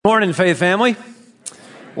Morning, Faith family. I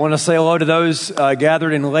want to say hello to those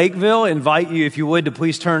gathered in Lakeville. Invite you, if you would, to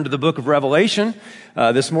please turn to the book of Revelation.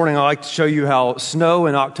 This morning, I'd like to show you how snow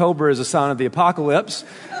in October is a sign of the apocalypse,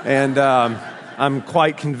 and I'm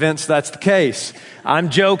quite convinced that's the case.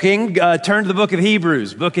 I'm joking. Turn to the book of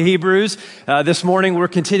Hebrews. This morning, we're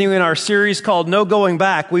continuing our series called No Going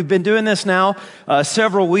Back. We've been doing this now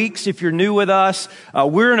several weeks. If you're new with us,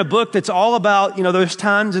 we're in a book that's all about, those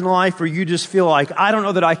times in life where you just feel like, I don't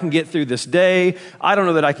know that I can get through this day. I don't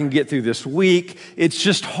know that I can get through this week. It's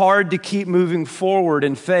just hard to keep moving forward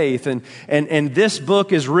in faith. And this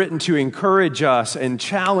book is written to encourage us and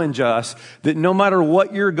challenge us that no matter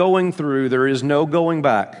what you're going through, there is no going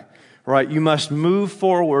back. Right, you must move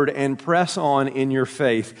forward and press on in your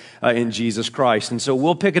faith in Jesus Christ. And so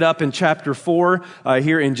we'll pick it up in chapter 4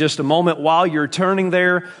 here in just a moment. While you're turning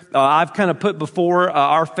there, I've kind of put before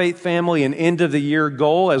our faith family an end of the year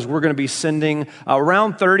goal, as we're going to be sending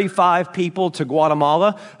around 35 people to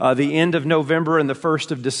Guatemala the end of November and the 1st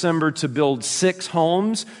of December to build 6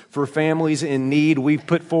 homes for families in need. We've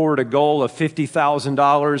put forward a goal of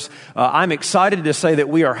 $50,000. I'm excited to say that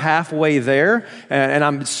we are halfway there, and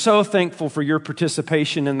I'm so thankful for your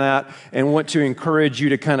participation in that and want to encourage you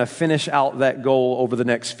to kind of finish out that goal over the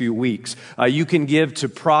next few weeks. You can give to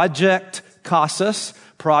Project Casas,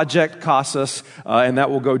 and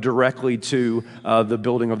that will go directly to the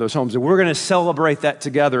building of those homes. And we're going to celebrate that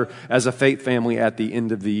together as a faith family at the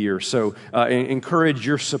end of the year. So encourage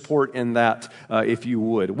your support in that if you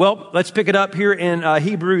would. Well, let's pick it up here in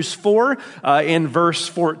Hebrews 4 in verse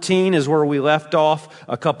 14 is where we left off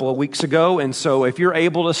a couple of weeks ago. And so if you're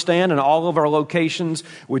able to stand in all of our locations,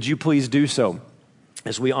 would you please do so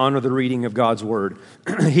as we honor the reading of God's word.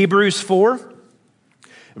 Hebrews 4,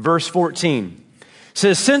 verse 14.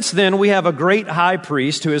 Says, since then we have a great high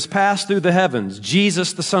priest who has passed through the heavens,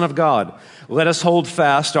 Jesus, the Son of God. Let us hold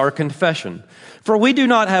fast our confession. For we do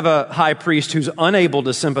not have a high priest who's unable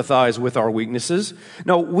to sympathize with our weaknesses.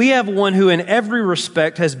 No, we have one who in every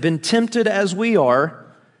respect has been tempted as we are,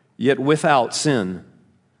 yet without sin.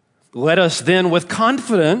 Let us then with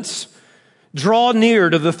confidence draw near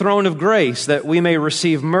to the throne of grace that we may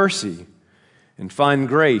receive mercy and find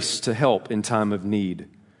grace to help in time of need.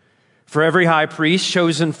 For every high priest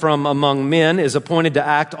chosen from among men is appointed to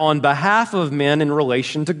act on behalf of men in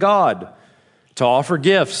relation to God, to offer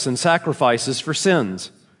gifts and sacrifices for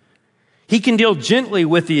sins. He can deal gently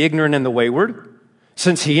with the ignorant and the wayward,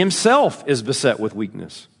 since he himself is beset with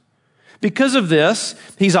weakness. Because of this,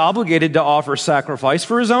 he's obligated to offer sacrifice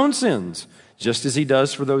for his own sins, just as he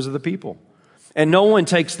does for those of the people. And no one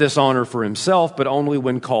takes this honor for himself, but only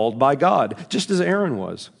when called by God, just as Aaron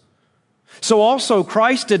was. So also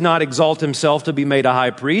Christ did not exalt himself to be made a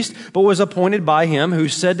high priest, but was appointed by him who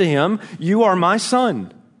said to him, "You are my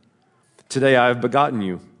son. Today I have begotten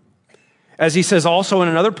you." As he says also in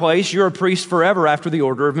another place, "You're a priest forever after the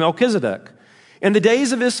order of Melchizedek." In the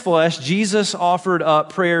days of his flesh, Jesus offered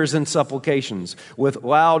up prayers and supplications with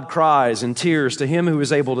loud cries and tears to him who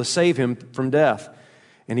was able to save him from death.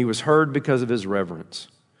 And he was heard because of his reverence.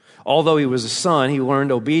 Although he was a son, he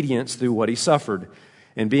learned obedience through what he suffered.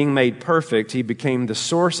 And being made perfect, he became the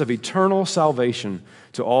source of eternal salvation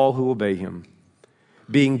to all who obey him,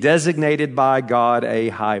 being designated by God a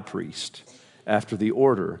high priest after the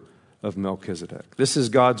order of Melchizedek. This is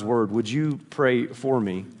God's word. Would you pray for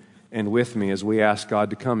me and with me as we ask God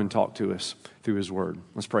to come and talk to us through his word?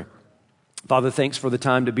 Let's pray. Father, thanks for the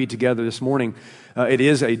time to be together this morning. It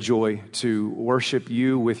is a joy to worship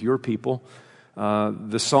you with your people.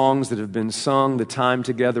 The songs that have been sung, the time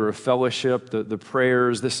together of fellowship, the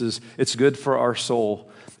prayers, it's good for our soul.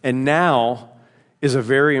 And now is a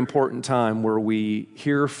very important time where we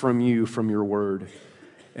hear from you, from your word.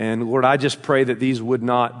 And Lord, I just pray that these would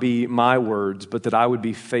not be my words, but that I would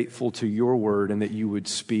be faithful to your word and that you would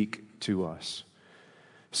speak to us.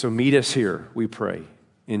 So meet us here, we pray,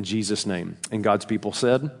 in Jesus' name. And God's people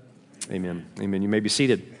said, amen. Amen. You may be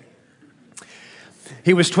seated.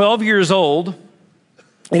 He was 12 years old,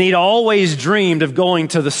 and he'd always dreamed of going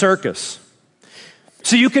to the circus.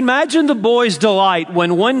 So you can imagine the boy's delight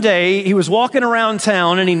when one day he was walking around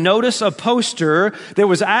town and he noticed a poster that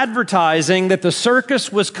was advertising that the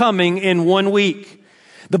circus was coming in 1 week.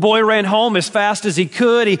 The boy ran home as fast as he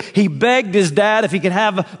could. He begged his dad if he could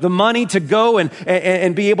have the money to go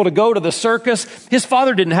and be able to go to the circus. His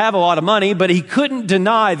father didn't have a lot of money, but he couldn't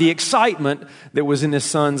deny the excitement that was in his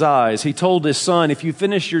son's eyes. He told his son, if you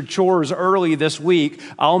finish your chores early this week,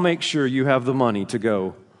 I'll make sure you have the money to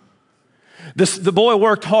go. The boy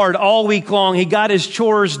worked hard all week long. He got his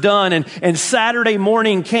chores done, and Saturday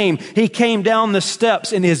morning came. He came down the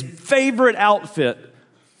steps in his favorite outfit.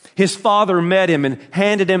 His father met him and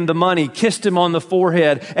handed him the money, kissed him on the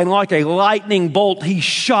forehead, and like a lightning bolt, he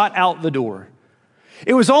shot out the door.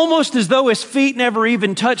 It was almost as though his feet never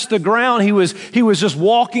even touched the ground. He was just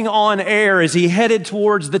walking on air as he headed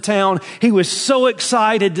towards the town. He was so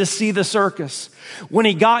excited to see the circus. When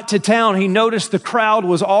he got to town, he noticed the crowd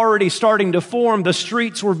was already starting to form. The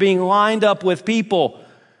streets were being lined up with people.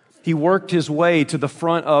 He worked his way to the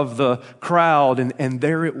front of the crowd, and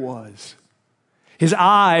there it was. His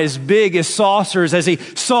eyes big as saucers as he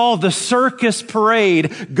saw the circus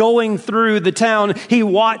parade going through the town. He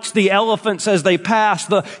watched the elephants as they passed,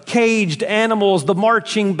 the caged animals, the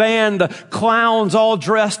marching band, the clowns all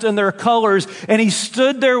dressed in their colors, and he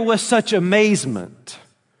stood there with such amazement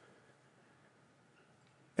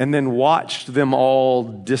and then watched them all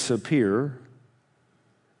disappear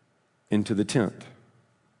into the tent.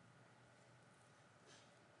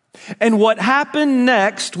 And what happened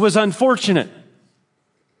next was unfortunate.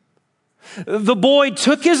 The boy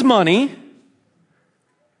took his money,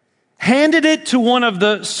 handed it to one of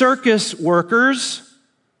the circus workers,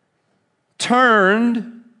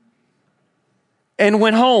 turned, and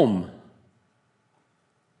went home.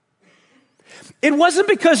 It wasn't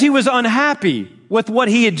because he was unhappy with what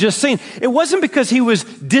he had just seen. It wasn't because he was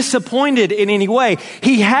disappointed in any way.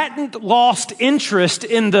 He hadn't lost interest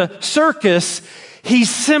in the circus. He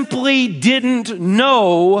simply didn't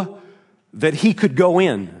know that he could go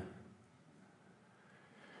in.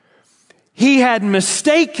 He had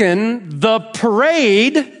mistaken the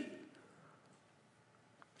parade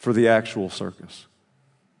for the actual circus.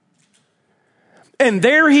 And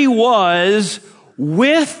there he was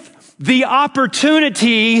with the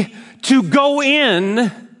opportunity to go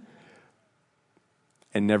in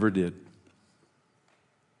and never did.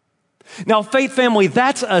 Now, Faith Family,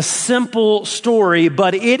 that's a simple story,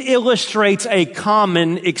 but it illustrates a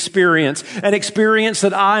common experience, an experience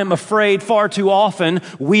that I am afraid far too often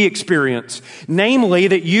we experience. Namely,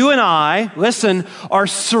 that you and I, listen, are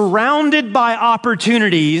surrounded by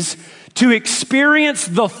opportunities to experience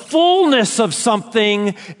the fullness of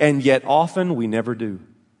something, and yet often we never do.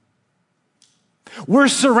 We're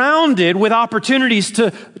surrounded with opportunities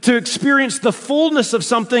to experience the fullness of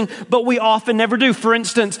something, but we often never do. For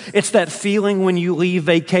instance, it's that feeling when you leave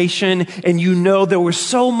vacation and you know there was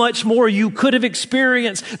so much more you could have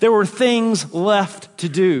experienced. There were things left to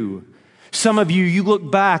do. Some of you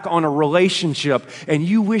look back on a relationship and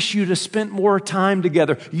you wish you'd have spent more time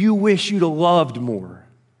together. You wish you'd have loved more.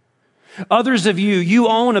 Others of you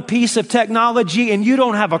own a piece of technology and you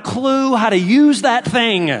don't have a clue how to use that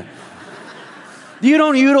thing. You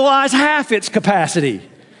don't utilize half its capacity.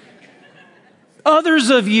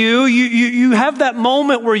 Others of you have that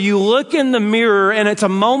moment where you look in the mirror and it's a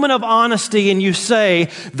moment of honesty and you say,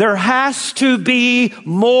 there has to be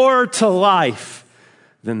more to life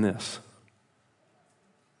than this.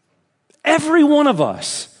 Every one of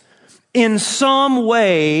us in some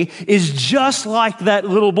way is just like that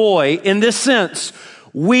little boy in this sense.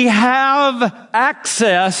 We have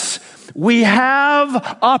access, we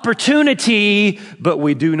have opportunity, but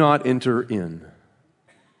we do not enter in.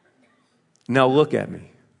 Now look at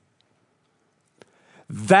me.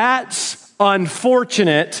 That's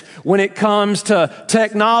unfortunate when it comes to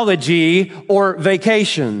technology or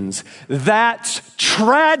vacations. That's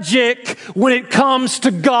tragic when it comes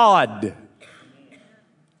to God.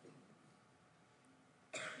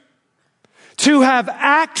 To have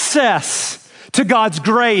access to God's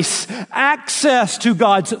grace, access to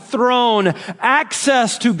God's throne,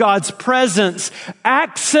 access to God's presence,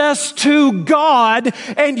 access to God,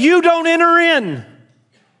 and you don't enter in.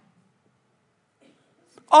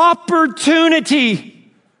 Opportunity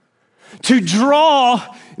to draw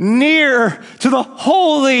near to the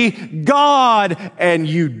holy God, and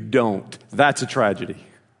you don't. That's a tragedy.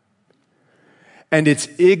 And it's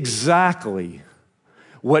exactly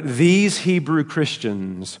what these Hebrew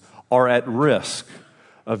Christians are at risk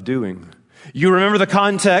of doing. You remember the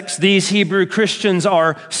context. These Hebrew Christians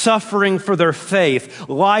are suffering for their faith.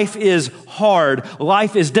 Life is hard.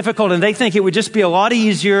 Life is difficult. And they think it would just be a lot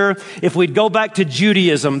easier if we'd go back to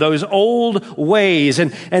Judaism, those old ways,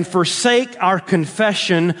 and forsake our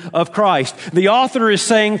confession of Christ. The author is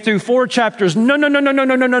saying through 4 chapters, no,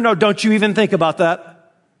 don't you even think about that.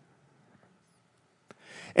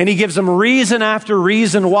 And he gives them reason after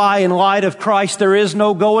reason why in light of Christ there is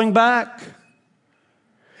no going back.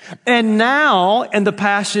 And now, in the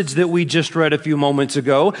passage that we just read a few moments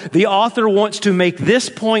ago, the author wants to make this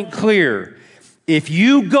point clear. If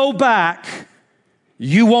you go back,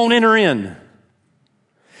 you won't enter in.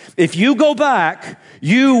 If you go back,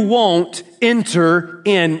 you won't enter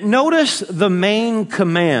in. Notice the main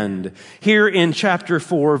command here in chapter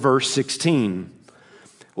 4, verse 16.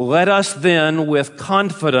 Let us then with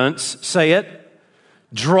confidence, say it,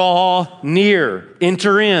 draw near,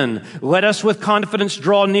 enter in. Let us with confidence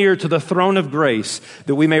draw near to the throne of grace,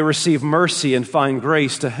 that we may receive mercy and find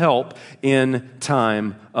grace to help in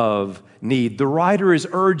time of need. The writer is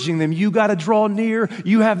urging them, you got to draw near.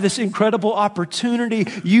 You have this incredible opportunity.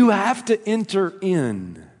 You have to enter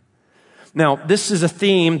in. Now, this is a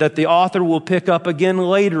theme that the author will pick up again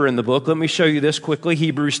later in the book. Let me show you this quickly.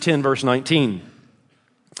 Hebrews 10, verse 19.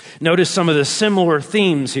 Notice some of the similar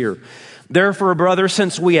themes here. Therefore, brother,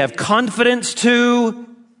 since we have confidence to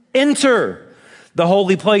enter the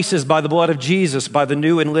holy places by the blood of Jesus, by the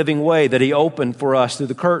new and living way that he opened for us through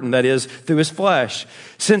the curtain, that is, through his flesh.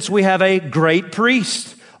 Since we have a great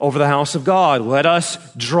priest over the house of God, let us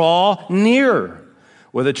draw near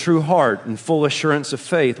with a true heart and full assurance of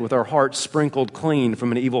faith, with our hearts sprinkled clean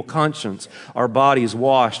from an evil conscience, our bodies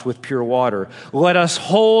washed with pure water. Let us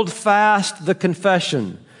hold fast the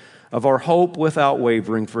confession of our hope without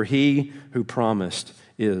wavering, for he who promised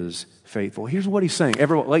is faithful. Here's what he's saying.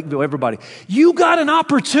 Lakeville, everybody, you got an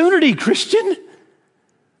opportunity, Christian.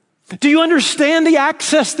 Do you understand the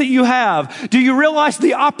access that you have? Do you realize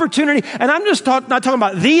the opportunity? And I'm just not talking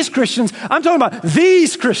about these Christians. I'm talking about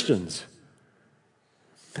these Christians.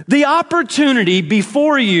 The opportunity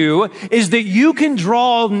before you is that you can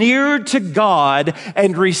draw near to God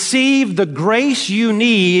and receive the grace you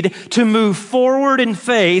need to move forward in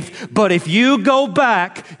faith. But if you go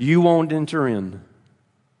back, you won't enter in.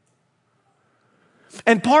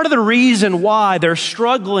 And part of the reason why they're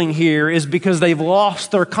struggling here is because they've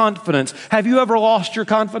lost their confidence. Have you ever lost your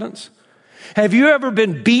confidence? Have you ever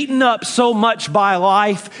been beaten up so much by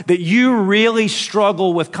life that you really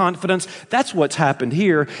struggle with confidence? That's what's happened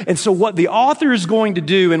here. And so what the author is going to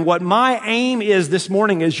do, and what my aim is this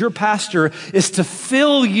morning as your pastor, is to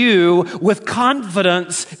fill you with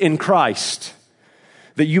confidence in Christ,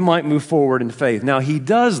 that you might move forward in faith. Now, he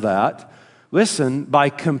does that, listen, by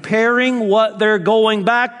comparing what they're going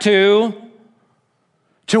back to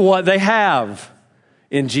what they have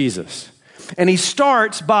in Jesus. And he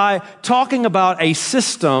starts by talking about a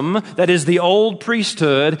system that is the old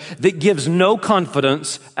priesthood that gives no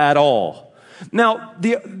confidence at all. Now,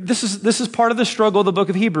 this is part of the struggle of the book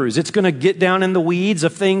of Hebrews. It's going to get down in the weeds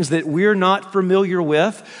of things that we're not familiar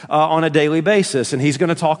with on a daily basis. And he's going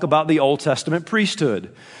to talk about the Old Testament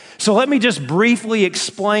priesthood. So let me just briefly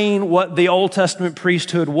explain what the Old Testament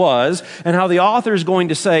priesthood was and how the author is going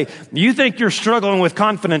to say, you think you're struggling with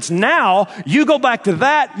confidence now, you go back to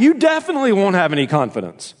that, you definitely won't have any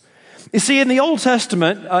confidence. You see, in the Old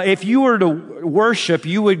Testament, if you were to worship,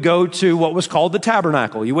 you would go to what was called the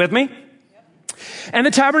tabernacle. You with me? And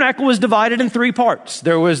the tabernacle was divided in three parts.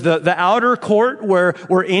 There was the outer court where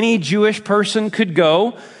any Jewish person could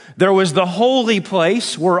go. There was the holy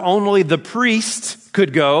place where only the priests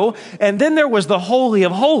could go. And then there was the Holy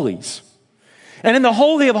of Holies. And in the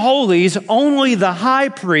Holy of Holies, only the high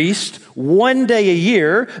priest, one day a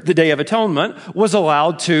year, the Day of Atonement, was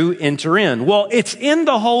allowed to enter in. Well, it's in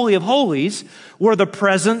the Holy of Holies where the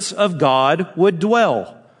presence of God would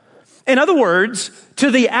dwell. In other words,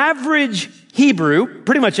 to the average Hebrew,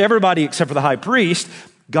 pretty much everybody except for the high priest,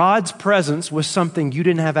 God's presence was something you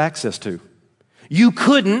didn't have access to. You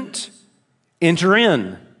couldn't enter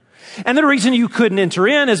in. And the reason you couldn't enter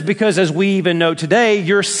in is because, as we even know today,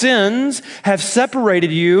 your sins have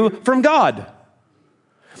separated you from God.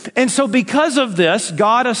 And so because of this,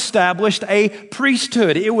 God established a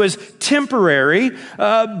priesthood. It was temporary,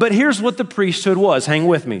 but here's what the priesthood was. Hang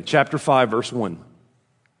with me. Chapter 5, verse 1.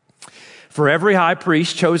 For every high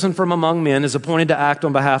priest chosen from among men is appointed to act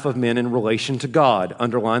on behalf of men in relation to God.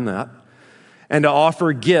 Underline that. And to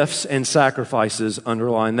offer gifts and sacrifices,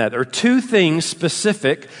 underline that. There are two things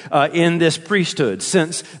specific in this priesthood.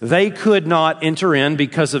 Since they could not enter in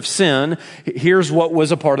because of sin, here's what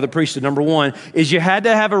was a part of the priesthood. Number one is you had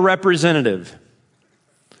to have a representative.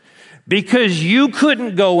 Because you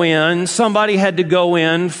couldn't go in, somebody had to go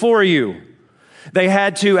in for you. They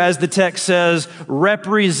had to, as the text says,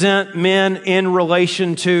 represent men in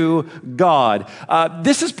relation to God.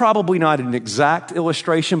 This is probably not an exact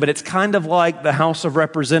illustration, but it's kind of like the House of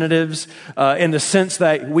Representatives in the sense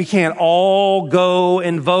that we can't all go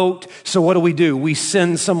and vote. So what do? We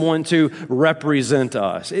send someone to represent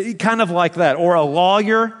us. Kind of like that. Or a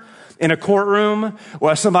lawyer in a courtroom,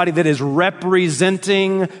 or somebody that is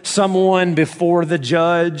representing someone before the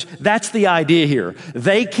judge. That's the idea here.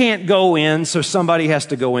 They can't go in, so somebody has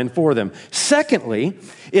to go in for them. Secondly,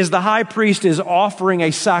 is the high priest is offering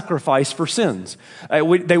a sacrifice for sins. They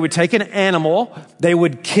would take an animal, they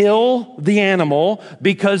would kill the animal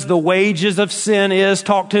because the wages of sin is,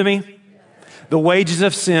 talk to me, the wages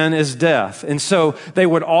of sin is death. And so they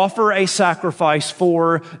would offer a sacrifice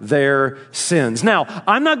for their sins. Now,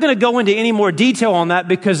 I'm not going to go into any more detail on that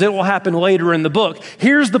because it will happen later in the book.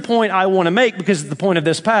 Here's the point I want to make because it's the point of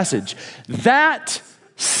this passage. That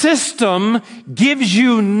system gives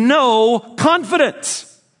you no confidence.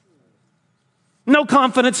 No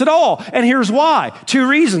confidence at all. And here's why. 2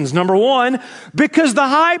 reasons. Number 1, because the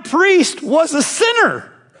high priest was a sinner.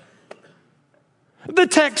 The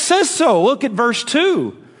text says so. Look at verse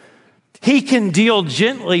 2. He can deal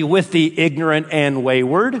gently with the ignorant and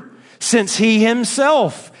wayward, since he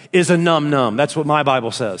himself is a num-num. That's what my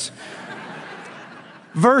Bible says.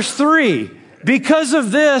 Verse 3. Because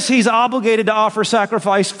of this, he's obligated to offer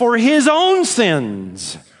sacrifice for his own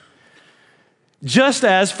sins, just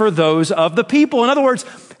as for those of the people. In other words,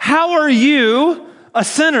 how are you, a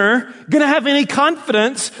sinner, going to have any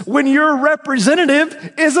confidence when your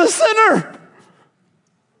representative is a sinner?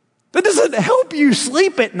 That doesn't help you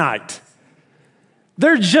sleep at night.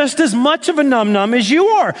 They're just as much of a num-num as you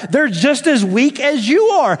are. They're just as weak as you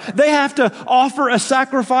are. They have to offer a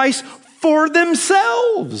sacrifice for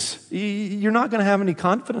themselves. You're not going to have any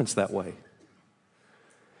confidence that way.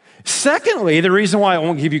 Secondly, the reason why I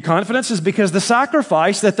won't give you confidence is because the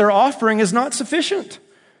sacrifice that they're offering is not sufficient.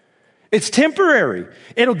 It's temporary.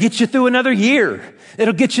 It'll get you through another year.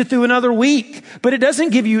 It'll get you through another week, but it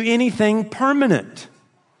doesn't give you anything permanent.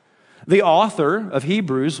 The author of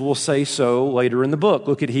Hebrews will say so later in the book.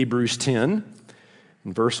 Look at Hebrews 10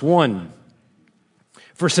 and verse 1.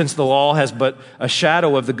 For since the law has but a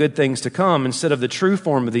shadow of the good things to come, instead of the true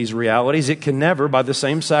form of these realities, it can never, by the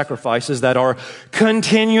same sacrifices that are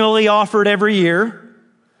continually offered every year,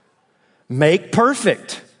 make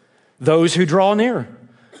perfect those who draw near.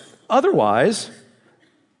 Otherwise,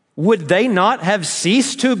 would they not have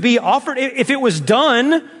ceased to be offered? If it was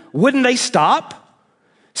done, wouldn't they stop?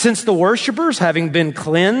 Since the worshipers, having been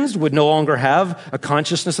cleansed, would no longer have a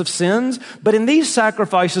consciousness of sins. But in these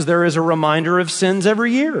sacrifices, there is a reminder of sins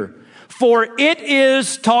every year. For it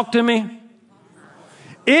is, talk to me.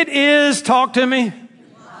 It is, talk to me.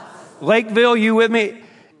 Lakeville, you with me?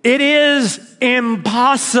 It is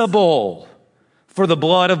impossible for the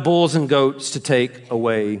blood of bulls and goats to take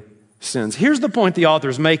away sins. Here's the point the author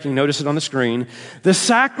is making. Notice it on the screen. The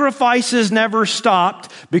sacrifices never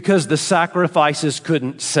stopped because the sacrifices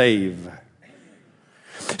couldn't save.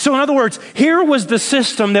 So in other words, here was the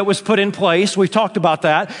system that was put in place. We've talked about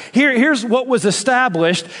that. Here's what was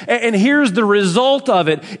established, and here's the result of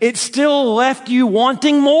it. It still left you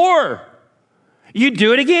wanting more. You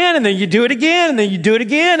do it again, and then you do it again, and then you do it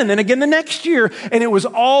again, and then again the next year. And it was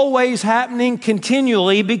always happening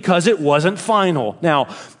continually because it wasn't final.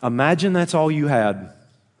 Now, imagine that's all you had.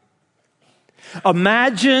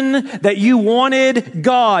 Imagine that you wanted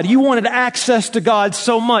God. You wanted access to God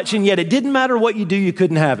so much, and yet it didn't matter what you do, you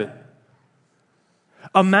couldn't have it.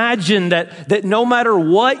 Imagine that no matter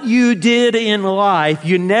what you did in life,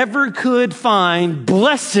 you never could find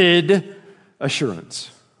blessed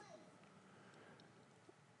assurance.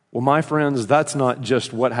 Well, my friends, that's not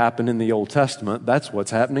just what happened in the Old Testament. That's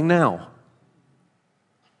what's happening now.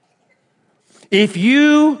 If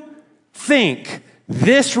you think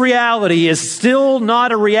this reality is still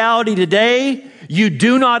not a reality today, you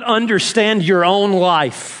do not understand your own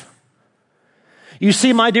life. You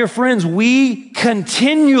see, my dear friends, we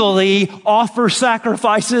continually offer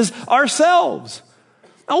sacrifices ourselves.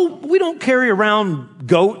 Oh, we don't carry around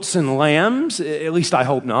goats and lambs. At least I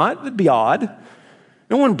hope not. It'd be odd.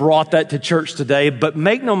 No one brought that to church today, but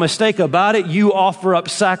make no mistake about it, you offer up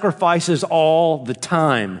sacrifices all the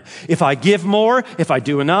time. If I give more, if I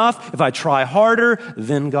do enough, if I try harder,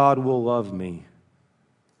 then God will love me.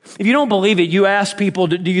 If you don't believe it, you ask people,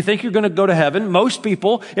 do you think you're going to go to heaven? Most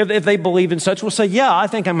people, if they believe in such, will say, yeah, I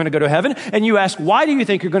think I'm going to go to heaven. And you ask, why do you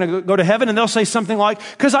think you're going to go to heaven? And they'll say something like,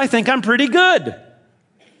 because I think I'm pretty good.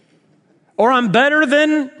 Or I'm better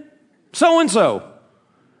than so-and-so.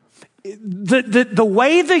 The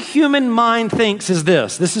way the human mind thinks is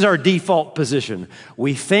this. This is our default position.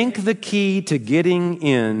 We think the key to getting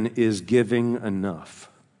in is giving enough.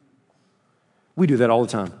 We do that all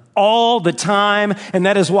the time. All the time. And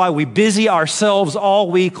that is why we busy ourselves all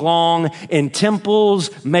week long in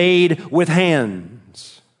temples made with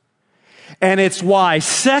hands. And it's why,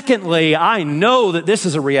 secondly, I know that this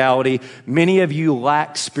is a reality. Many of you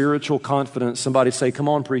lack spiritual confidence. Somebody say, come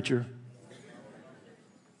on, preacher.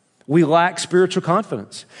 We lack spiritual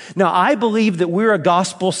confidence. Now, I believe that we're a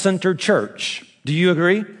gospel-centered church. Do you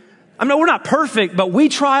agree? I mean, we're not perfect, but we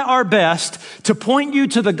try our best to point you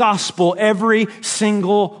to the gospel every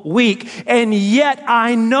single week. And yet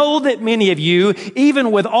I know that many of you,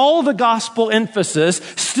 even with all the gospel emphasis,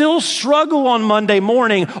 still struggle on Monday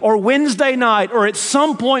morning or Wednesday night or at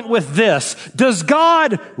some point with this. Does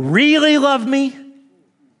God really love me?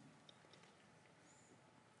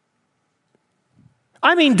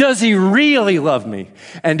 I mean, does he really love me?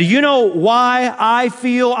 And do you know why I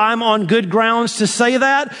feel I'm on good grounds to say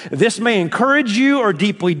that? This may encourage you or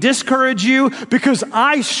deeply discourage you because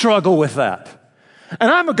I struggle with that. And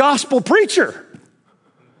I'm a gospel preacher.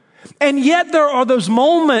 And yet there are those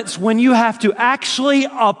moments when you have to actually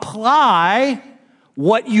apply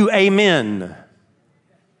what you amen.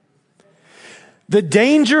 The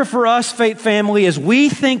danger for us, Faith Family, is we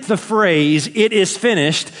think the phrase, it is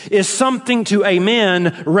finished, is something to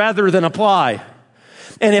amen rather than apply.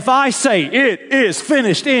 And if I say, it is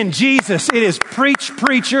finished in Jesus, it is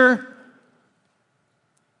preacher.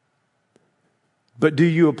 But do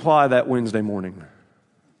you apply that Wednesday morning?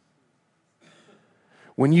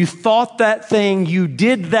 When you thought that thing, you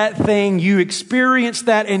did that thing, you experienced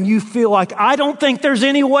that, and you feel like, I don't think there's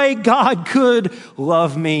any way God could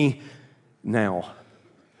love me now.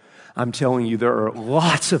 I'm telling you, there are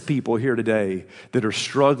lots of people here today that are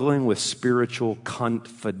struggling with spiritual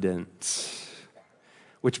confidence,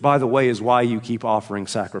 which, by the way, is why you keep offering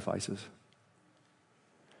sacrifices.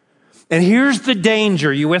 And here's the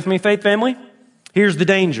danger. You with me, Faith Family? Here's the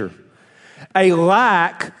danger. A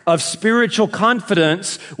lack of spiritual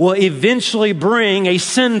confidence will eventually bring a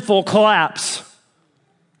sinful collapse.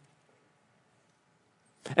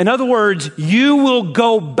 In other words, you will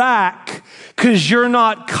go back because you're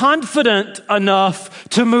not confident enough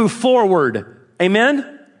to move forward.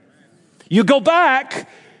 Amen? You go back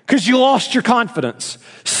because you lost your confidence.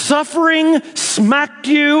 Suffering smacked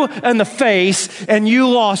you in the face and you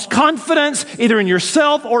lost confidence either in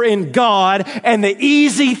yourself or in God. And the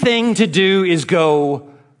easy thing to do is go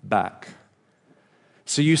back.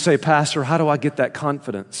 So you say, Pastor, how do I get that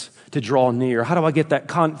confidence to draw near? How do I get that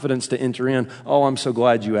confidence to enter in? Oh, I'm so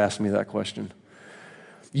glad you asked me that question.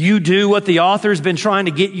 You do what the author's been trying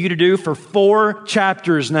to get you to do for 4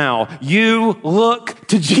 chapters now. You look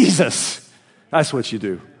to Jesus. That's what you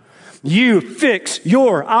do. You fix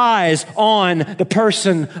your eyes on the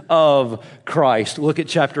person of Christ. Look at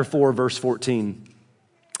chapter 4, verse 14.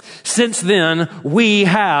 Since then, we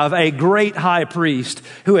have a great high priest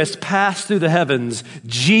who has passed through the heavens,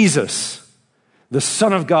 Jesus, the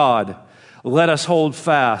Son of God. Let us hold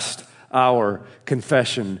fast our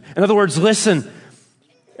confession. In other words, listen,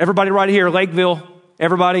 everybody right here, Lakeville,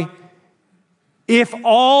 everybody, if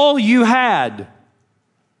all you had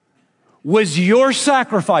was your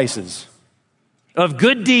sacrifices of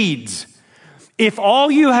good deeds, if all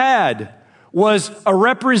you had was a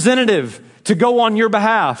representative to go on your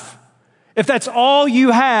behalf, if that's all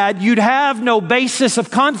you had, you'd have no basis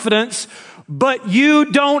of confidence, but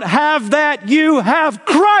you don't have that. You have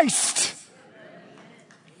Christ.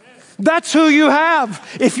 That's who you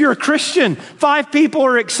have. If you're a Christian, 5 people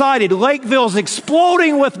are excited. Lakeville's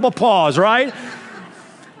exploding with applause, right?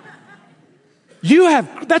 You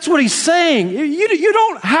have, that's what he's saying. You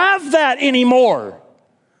don't have that anymore.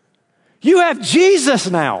 You have Jesus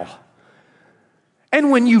now. And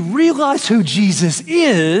when you realize who Jesus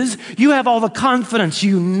is, you have all the confidence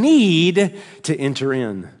you need to enter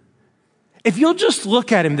in. If you'll just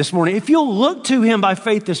look at him this morning, if you'll look to him by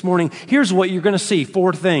faith this morning, here's what you're going to see.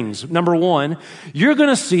 4 things. Number 1, you're going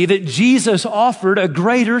to see that Jesus offered a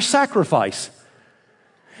greater sacrifice.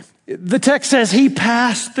 The text says he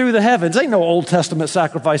passed through the heavens. Ain't no Old Testament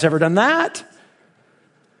sacrifice ever done that.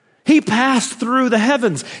 He passed through the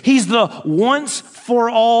heavens. He's the once for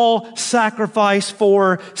all sacrifice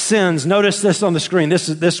for sins. Notice this on the screen.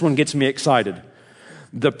 This one gets me excited.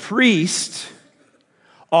 The priest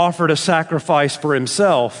offered a sacrifice for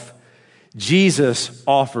himself. Jesus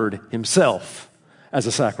offered himself as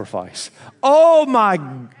a sacrifice. Oh my,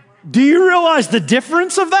 do you realize the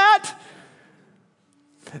difference of that?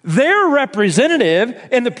 Their representative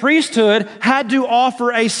in the priesthood had to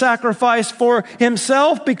offer a sacrifice for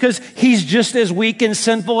himself because he's just as weak and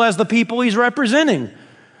sinful as the people he's representing.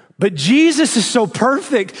 But Jesus is so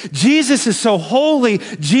perfect. Jesus is so holy.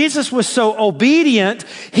 Jesus was so obedient.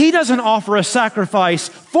 He doesn't offer a sacrifice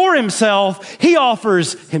for himself. He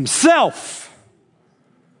offers himself.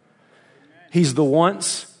 He's the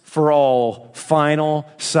once for all final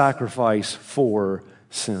sacrifice for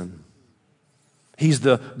sin. He's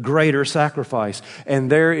the greater sacrifice.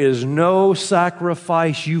 And there is no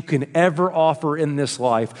sacrifice you can ever offer in this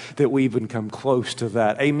life that will even come close to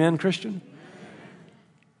that. Amen, Christian?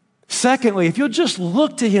 Secondly, if you'll just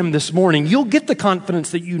look to him this morning, you'll get the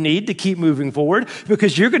confidence that you need to keep moving forward,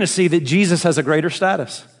 because you're going to see that Jesus has a greater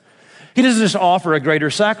status. He doesn't just offer a greater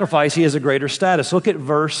sacrifice, he has a greater status. Look at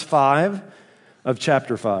verse 5 of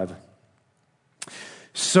chapter 5.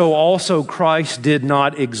 So also Christ did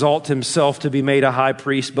not exalt himself to be made a high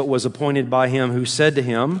priest, but was appointed by him who said to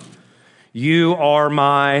him, "You are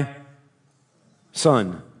my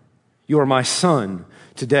son. You are my son.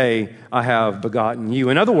 Today I have begotten you."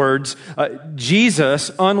 In other words, Jesus,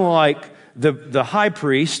 unlike the high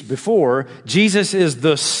priest before, Jesus is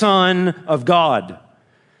the Son of God.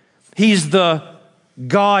 He's the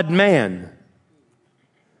God-man.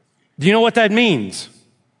 Do you know what that means?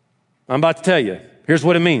 I'm about to tell you. Here's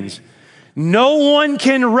what it means. No one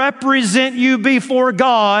can represent you before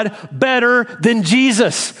God better than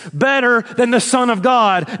Jesus, better than the Son of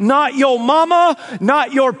God. Not your mama,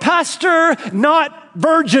 not your pastor, not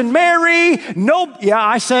Virgin Mary.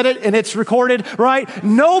 I said it and it's recorded, right?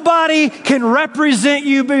 Nobody can represent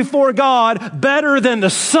you before God better than the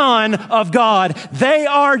Son of God. They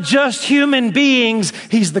are just human beings.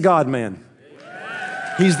 He's the God-man.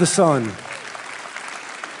 He's the Son.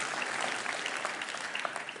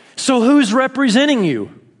 So who's representing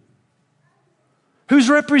you? Who's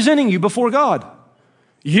representing you before God?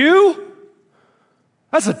 You?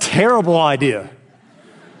 That's a terrible idea.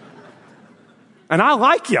 And I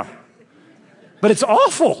like you. But it's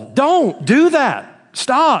awful. Don't do that.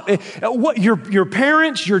 Stop. What your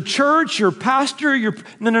parents, your church, your pastor,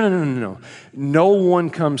 No. No one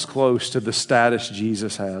comes close to the status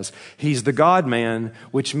Jesus has. He's the God-man,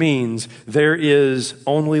 which means there is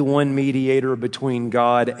only one mediator between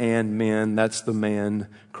God and men. That's the man,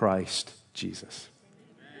 Christ Jesus.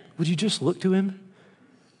 Would you just look to him?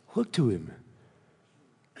 Look to him.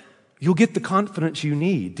 You'll get the confidence you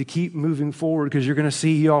need to keep moving forward, because you're going to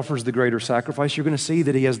see he offers the greater sacrifice. You're going to see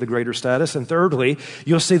that he has the greater status. And thirdly,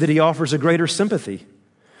 you'll see that he offers a greater sympathy.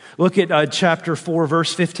 Look at chapter 4,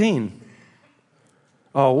 verse 15.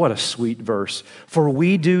 Oh, what a sweet verse. For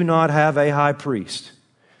we do not have a high priest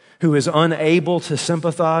who is unable to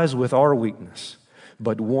sympathize with our weakness,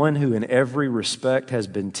 but one who in every respect has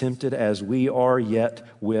been tempted as we are, yet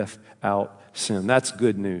without sin. That's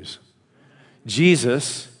good news.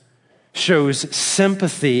 Jesus shows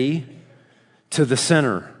sympathy to the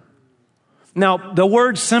sinner. Now, the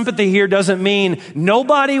word sympathy here doesn't mean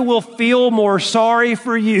nobody will feel more sorry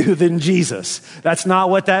for you than Jesus. That's not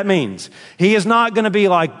what that means. He is not going to be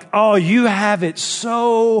like, "Oh, you have it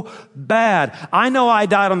so bad. I know I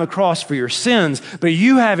died on the cross for your sins, but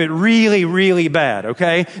you have it really, really bad,"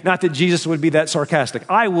 okay? Not that Jesus would be that sarcastic.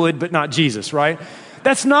 I would, but not Jesus, right?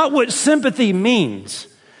 That's not what sympathy means.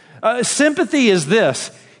 Sympathy is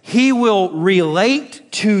this: he will relate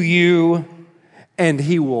to you and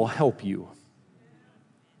he will help you.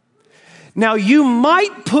 Now, you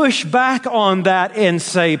might push back on that and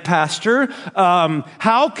say, "Pastor,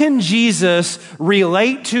 how can Jesus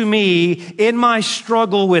relate to me in my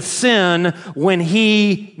struggle with sin when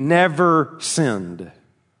he never sinned?" Isn't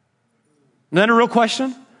that a real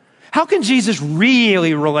question? How can Jesus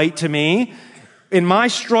really relate to me in my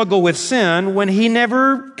struggle with sin when he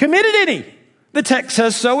never committed any? The text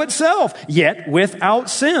says so itself, yet without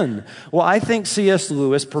sin. Well, I think C.S.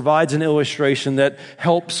 Lewis provides an illustration that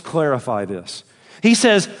helps clarify this. He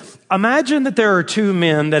says, imagine that there are two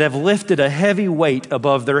men that have lifted a heavy weight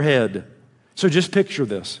above their head. So just picture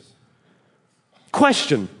this.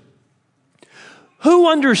 Question: who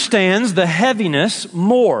understands the heaviness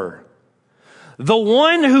more? The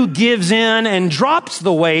one who gives in and drops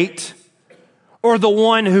the weight, or the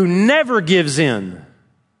one who never gives in?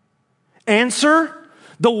 Answer: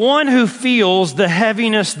 the one who feels the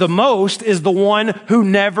heaviness the most is the one who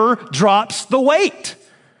never drops the weight.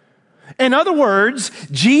 In other words,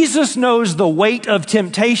 Jesus knows the weight of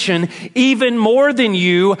temptation even more than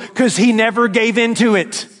you, because he never gave into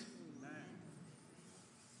it.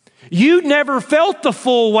 You never felt the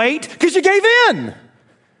full weight because you gave in.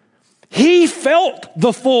 He felt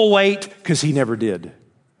the full weight because he never did.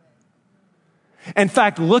 In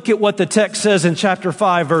fact, look at what the text says in chapter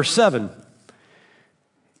 5, verse 7.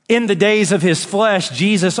 In the days of his flesh,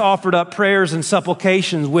 Jesus offered up prayers and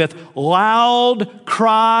supplications with loud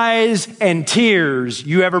cries and tears.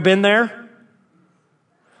 You ever been there?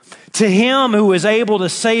 To him who is able to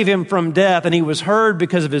save him from death, and he was heard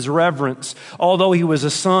because of his reverence. Although he was a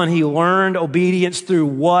son, he learned obedience through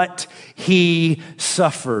what he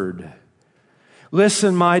suffered.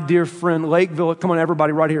 Listen, my dear friend, Lakeville, come on,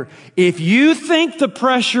 everybody right here. If you think the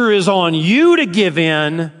pressure is on you to give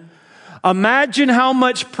in, imagine how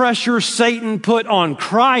much pressure Satan put on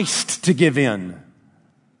Christ to give in.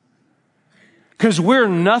 Because we're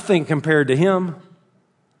nothing compared to him.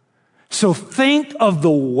 So think of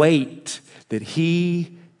the weight that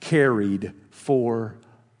he carried for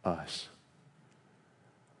us.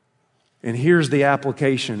 And here's the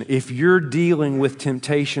application. If you're dealing with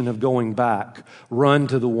temptation of going back, run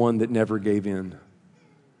to the one that never gave in.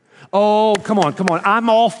 Oh, come on. I'm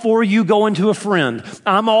all for you going to a friend.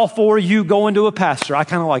 I'm all for you going to a pastor. I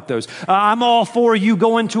kind of like those. I'm all for you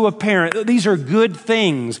going to a parent. These are good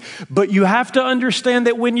things. But you have to understand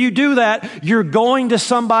that when you do that, you're going to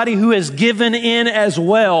somebody who has given in as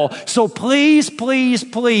well. So please, please,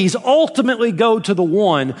 please, ultimately go to the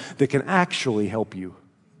one that can actually help you,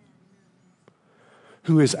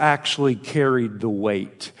 who has actually carried the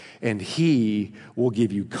weight, and he will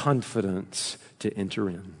give you confidence to enter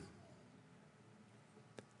in.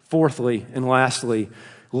 Fourthly and lastly,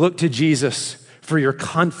 look to Jesus for your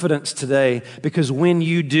confidence today, because when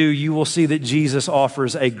you do, you will see that Jesus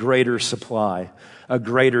offers a greater supply, a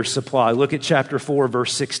greater supply. Look at chapter 4,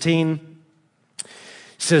 verse 16. It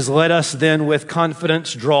says, let us then with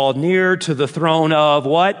confidence draw near to the throne of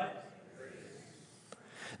what?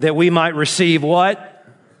 That we might receive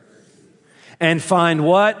what? And find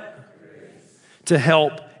what? To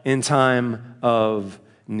help in time of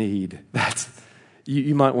need.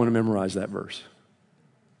 You might want to memorize that verse.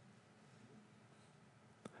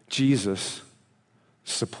 Jesus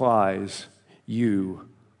supplies you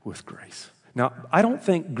with grace. Now, I don't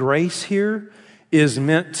think grace here is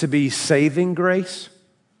meant to be saving grace,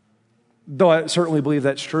 though I certainly believe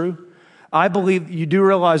that's true. I believe you do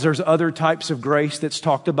realize there's other types of grace that's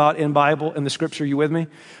talked about in Bible, in the scripture. You with me?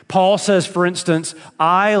 Paul says, for instance,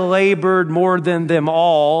 I labored more than them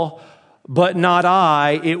all, but not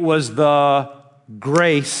I. It was the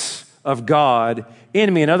grace of God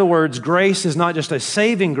in me. In other words, grace is not just a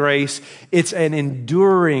saving grace, it's an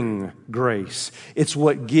enduring grace. It's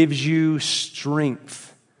what gives you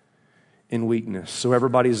strength in weakness. So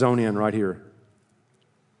everybody zone in right here.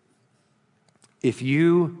 If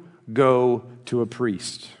you go to a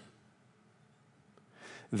priest,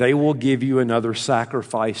 they will give you another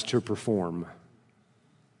sacrifice to perform.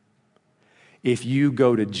 If you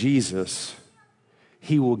go to Jesus,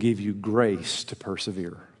 he will give you grace to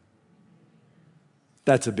persevere.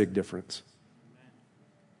 That's a big difference.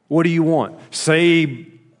 What do you want? Say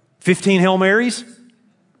 15 Hail Marys?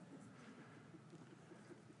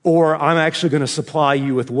 Or I'm actually going to supply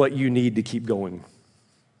you with what you need to keep going.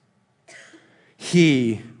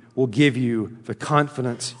 He will give you the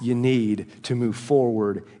confidence you need to move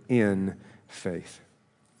forward in faith.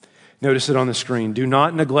 Notice it on the screen. Do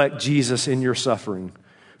not neglect Jesus in your suffering,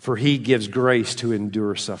 for he gives grace to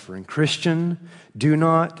endure suffering. Christian, do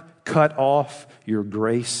not cut off your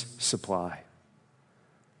grace supply.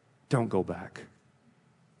 Don't go back.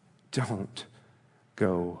 Don't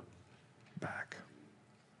go back.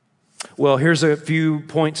 Well, here's a few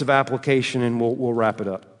points of application, and we'll wrap it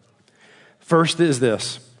up. First is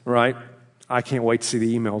this, right? I can't wait to see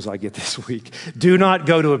the emails I get this week. Do not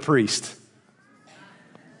go to a priest.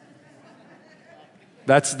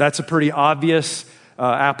 That's a pretty obvious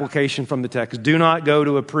application from the text. Do not go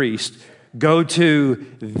to a priest. Go to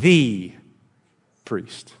the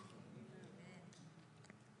priest.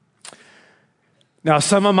 Now,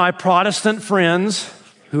 some of my Protestant friends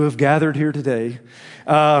who have gathered here today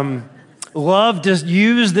love to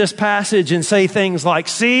use this passage and say things like,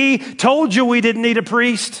 see, told you we didn't need a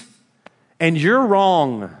priest. And you're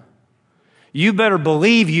wrong. You better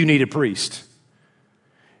believe you need a priest.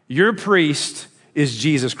 Your priest is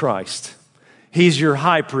Jesus Christ. He's your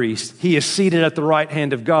high priest. He is seated at the right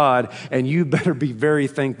hand of God, and you better be very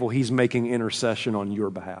thankful he's making intercession on your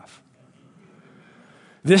behalf.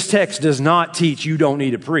 This text does not teach you don't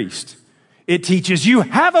need a priest. It teaches you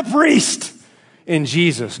have a priest in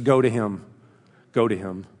Jesus. Go to him. Go to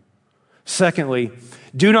him. Secondly,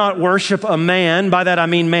 do not worship a man. By that I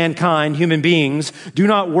mean mankind, human beings. Do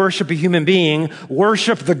not worship a human being.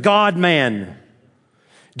 Worship the God-man.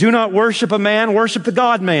 Do not worship a man, worship the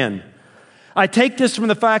God-man. I take this from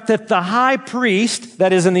the fact that the high priest,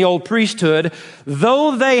 that is in the old priesthood,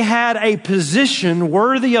 though they had a position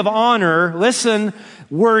worthy of honor, listen,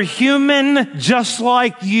 were human just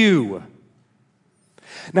like you.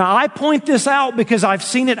 Now, I point this out because I've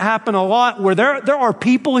seen it happen a lot where there are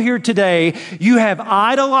people here today, you have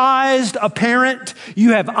idolized a parent,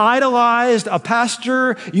 you have idolized a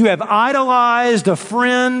pastor, you have idolized a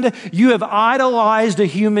friend, you have idolized a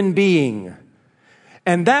human being.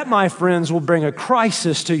 And that, my friends, will bring a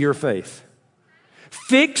crisis to your faith.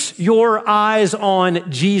 Fix your eyes on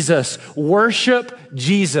Jesus. Worship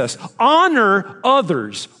Jesus. Honor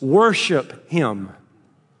others. Worship Him.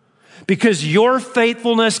 Because your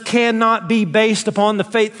faithfulness cannot be based upon the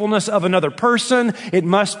faithfulness of another person. It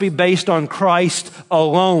must be based on Christ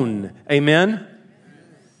alone. Amen?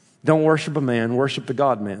 Don't worship a man, worship the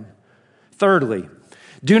God-man. Thirdly,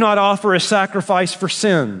 do not offer a sacrifice for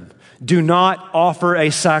sin. Do not offer a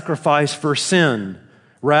sacrifice for sin.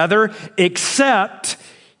 Rather, accept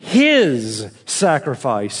His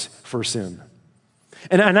sacrifice for sin.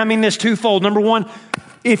 And I mean this twofold. Number one,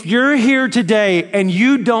 if you're here today and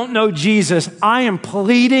you don't know Jesus, I am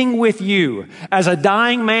pleading with you as a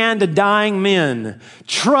dying man to dying men.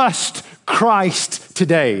 Trust Christ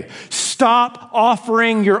today. Stop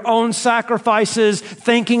offering your own sacrifices,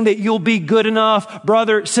 thinking that you'll be good enough.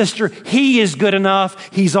 Brother, sister, He is good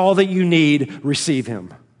enough. He's all that you need. Receive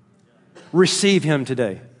Him. Receive Him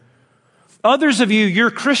today. Others of you,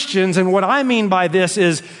 you're Christians, and what I mean by this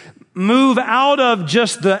is move out of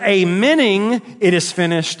just the amening, it is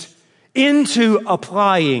finished, into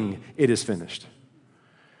applying, it is finished.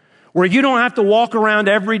 Where you don't have to walk around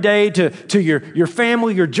every day to your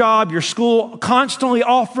family, your job, your school, constantly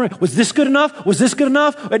offering, was this good enough? Was this good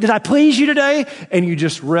enough? Did I please you today? And you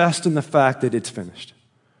just rest in the fact that it's finished.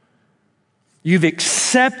 You've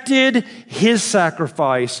accepted His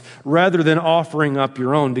sacrifice rather than offering up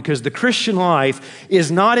your own, because the Christian life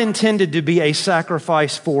is not intended to be a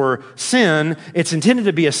sacrifice for sin. It's intended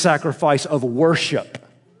to be a sacrifice of worship.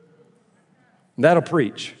 That'll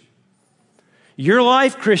preach. Your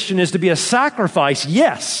life, Christian, is to be a sacrifice,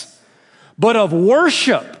 yes, but of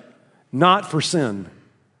worship, not for sin.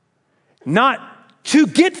 Not to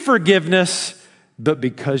get forgiveness, but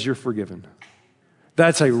because you're forgiven.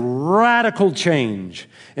 That's a radical change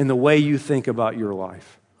in the way you think about your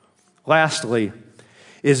life. Lastly,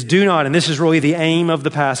 is do not, and this is really the aim of the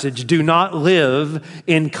passage, do not live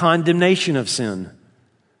in condemnation of sin.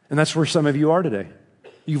 And that's where some of you are today.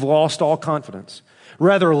 You've lost all confidence.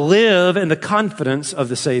 Rather, live in the confidence of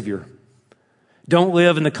the Savior. Don't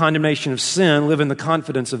live in the condemnation of sin, live in the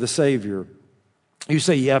confidence of the Savior. You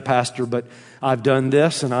say, yeah, Pastor, but I've done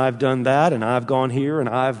this and I've done that and I've gone here and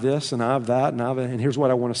I've this and I've that and here's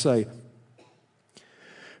what I want to say.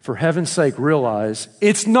 For heaven's sake, realize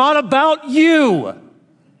it's not about you.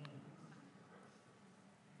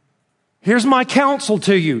 Here's my counsel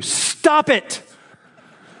to you. Stop it.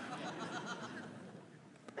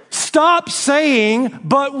 Stop saying,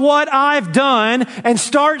 but what I've done, and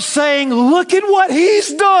start saying, look at what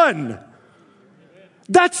He's done.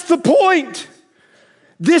 That's the point.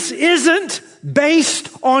 This isn't based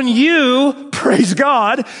on you, praise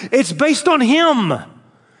God. It's based on Him.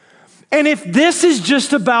 And if this is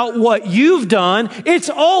just about what you've done, it's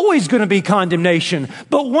always going to be condemnation.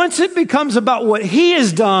 But once it becomes about what He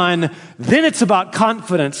has done, then it's about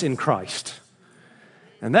confidence in Christ.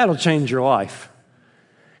 And that'll change your life.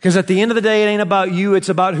 Because at the end of the day, it ain't about you, it's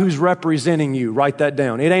about who's representing you. Write that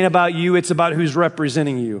down. It ain't about you, it's about who's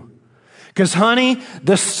representing you. Because, honey,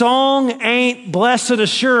 the song ain't Blessed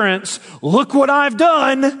Assurance, look what I've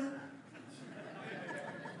done.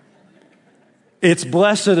 It's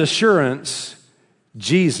Blessed Assurance,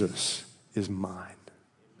 Jesus is mine.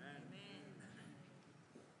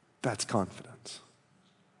 That's confidence.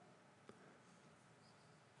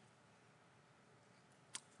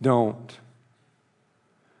 Don't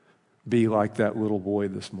be like that little boy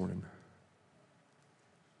this morning.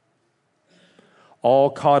 All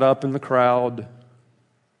caught up in the crowd,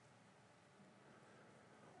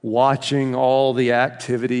 watching all the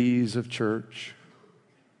activities of church,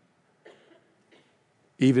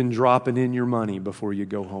 even dropping in your money before you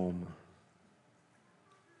go home.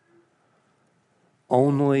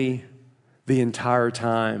 Only the entire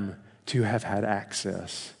time to have had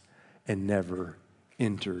access and never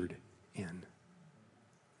entered in.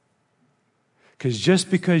 Because just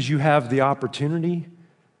because you have the opportunity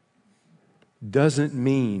doesn't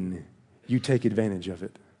mean you take advantage of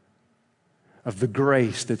it, of the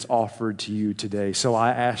grace that's offered to you today. So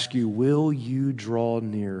I ask you, will you draw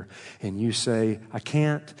near? And you say, I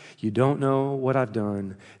can't, you don't know what I've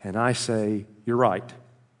done. And I say, you're right,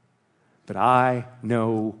 but I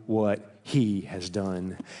know what He has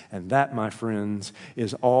done. And that, my friends,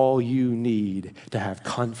 is all you need to have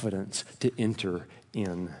confidence to enter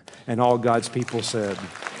in. And all God's people said,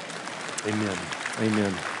 amen.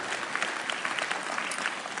 Amen.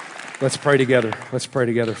 Let's pray together. Let's pray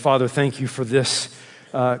together. Father, thank you for this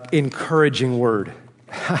encouraging word.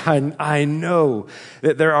 I know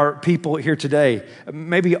that there are people here today,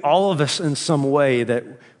 maybe all of us in some way, that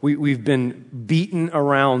we've been beaten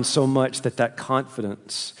around so much that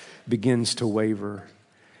confidence begins to waver.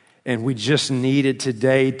 And we just needed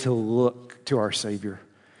today to look to our Savior,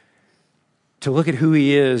 to look at who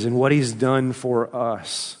He is and what He's done for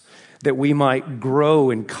us, that we might grow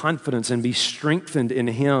in confidence and be strengthened in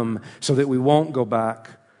Him so that we won't go back,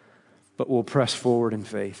 but we'll press forward in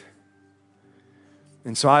faith.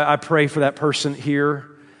 And so I pray for that person here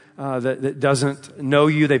that doesn't know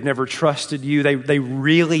you, they've never trusted you, they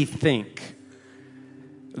really think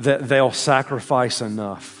that they'll sacrifice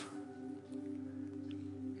enough.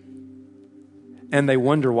 And they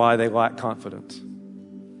wonder why they lack confidence.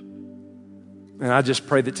 And I just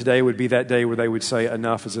pray that today would be that day where they would say,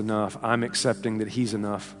 enough is enough. I'm accepting that He's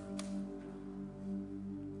enough.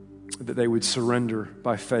 That they would surrender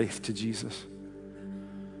by faith to Jesus.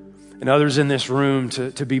 And others in this room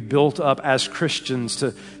to be built up as Christians,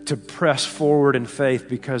 to press forward in faith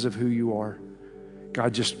because of who you are.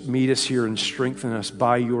 God, just meet us here and strengthen us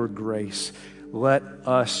by your grace. Let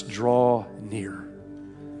us draw near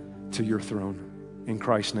to your throne. In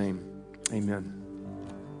Christ's name, amen.